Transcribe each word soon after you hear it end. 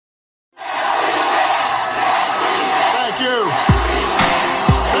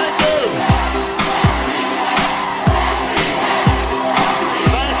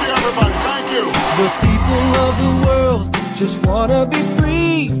just wanna be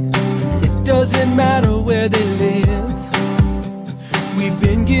free. It doesn't matter where they live. We've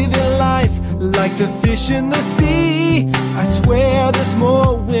been given life like the fish in the sea. I swear there's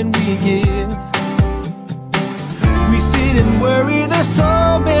more when we give. We sit and worry, there's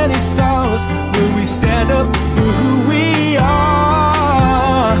so many sorrows. Will we stand up for who we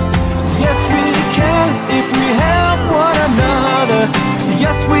are? Yes, we can if we help one another.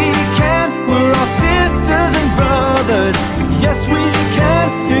 Yes, we can, we're all sisters and brothers. Yes, we can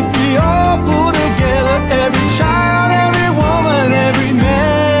if we all pull together. Every child, every woman, every man.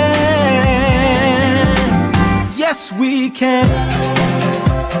 Yes, we can.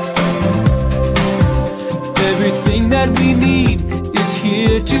 Everything that we need is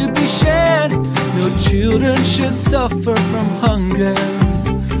here to be shared. No children should suffer from hunger.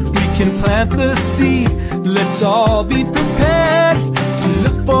 We can plant the seed, let's all be prepared to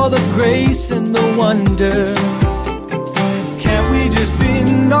look for the grace and the wonder. Can't we just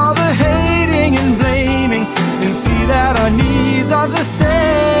end all the hating and blaming and see that our needs are the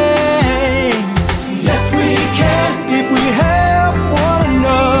same? Yes, we can if we help one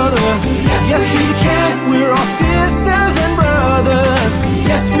another. Yes, we can, we're all sisters and brothers.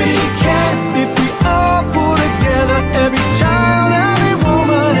 Yes, we can if we all pull together. Every child, every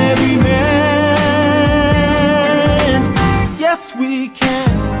woman, every man. Yes, we can.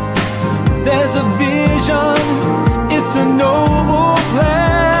 There's a vision, it's a noble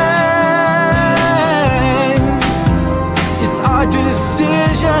plan. It's our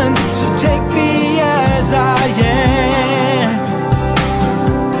decision, so take me as I am.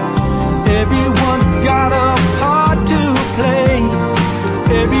 Everyone's got a part to play.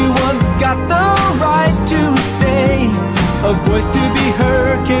 Everyone's got the right to stay. A voice to be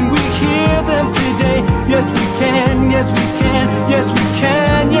heard, can we hear them today? Yes, we can, yes, we can, yes, we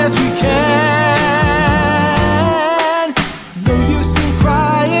can, yes, we can. No use in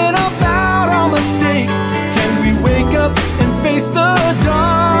crying about our mistakes. Can we wake up and face the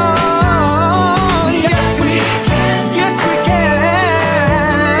dawn? Yes, we can, yes, we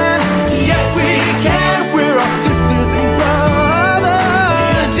can. Yes, we can, we're all sisters and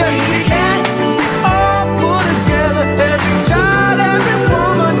brothers. Yes, we can, we all pull together. Every child, every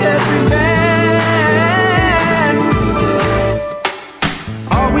woman, every man.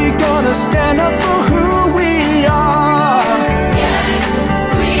 Are we gonna stand up for who we are? Yes,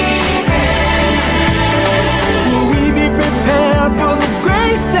 we can. Will we be prepared for the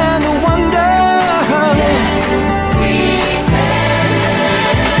grace and the wonder? Yes, we can.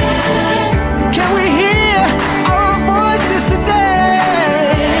 Can we hear our voices today?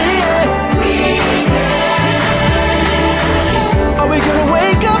 We can. Are we gonna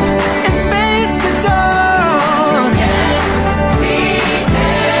wake up and face the dawn? Yes, we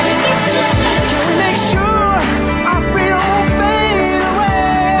can. Can we make sure our fear won't fade away?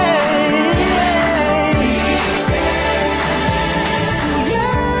 Yes,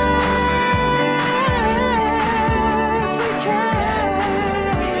 we can.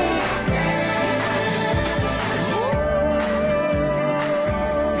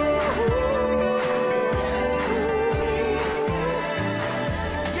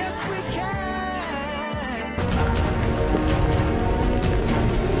 Yes, we can.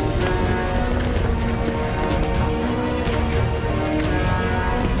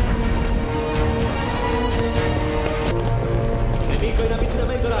 Nemico in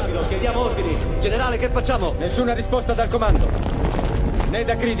avvicinamento rapido, chiediamo ordini. Generale, che facciamo? Nessuna risposta dal comando. Né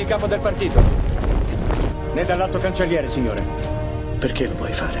da Cridi, capo del partito. Né dall'alto cancelliere, signore. Perché lo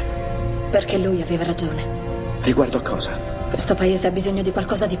vuoi fare? Perché lui aveva ragione. Riguardo a cosa? Questo paese ha bisogno di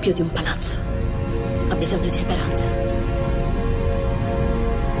qualcosa di più di un palazzo. Ha bisogno di speranza.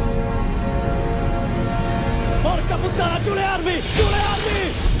 Porca puttana, giù le armi! Giù le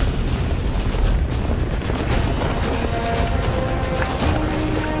armi!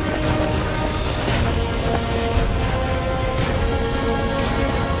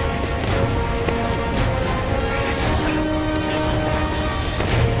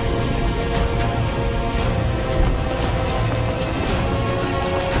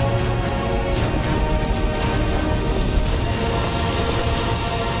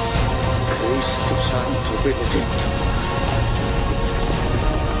 Cristo santo benedetto.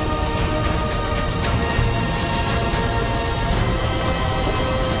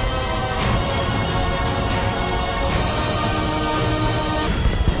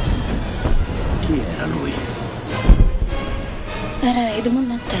 Chi era lui? Era Edmond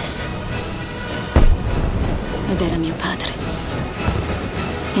Dantes. Ed era mio padre.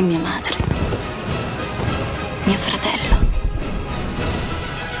 E mia madre. Mio fratello.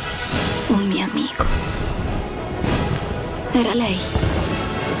 Un mio amico. Era lei.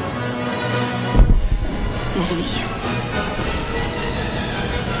 Ero io.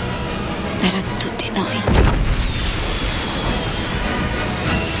 Era tutti noi.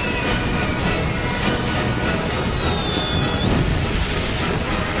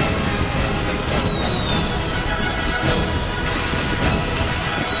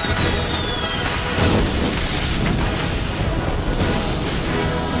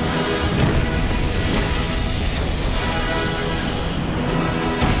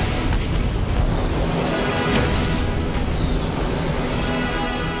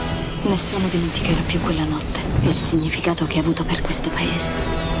 Nessuno dimenticherà più quella notte e il significato che ha avuto per questo paese.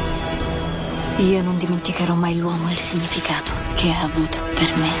 Io non dimenticherò mai l'uomo e il significato che ha avuto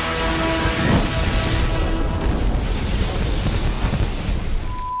per me.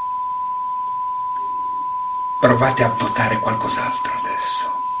 Provate a votare qualcos'altro adesso.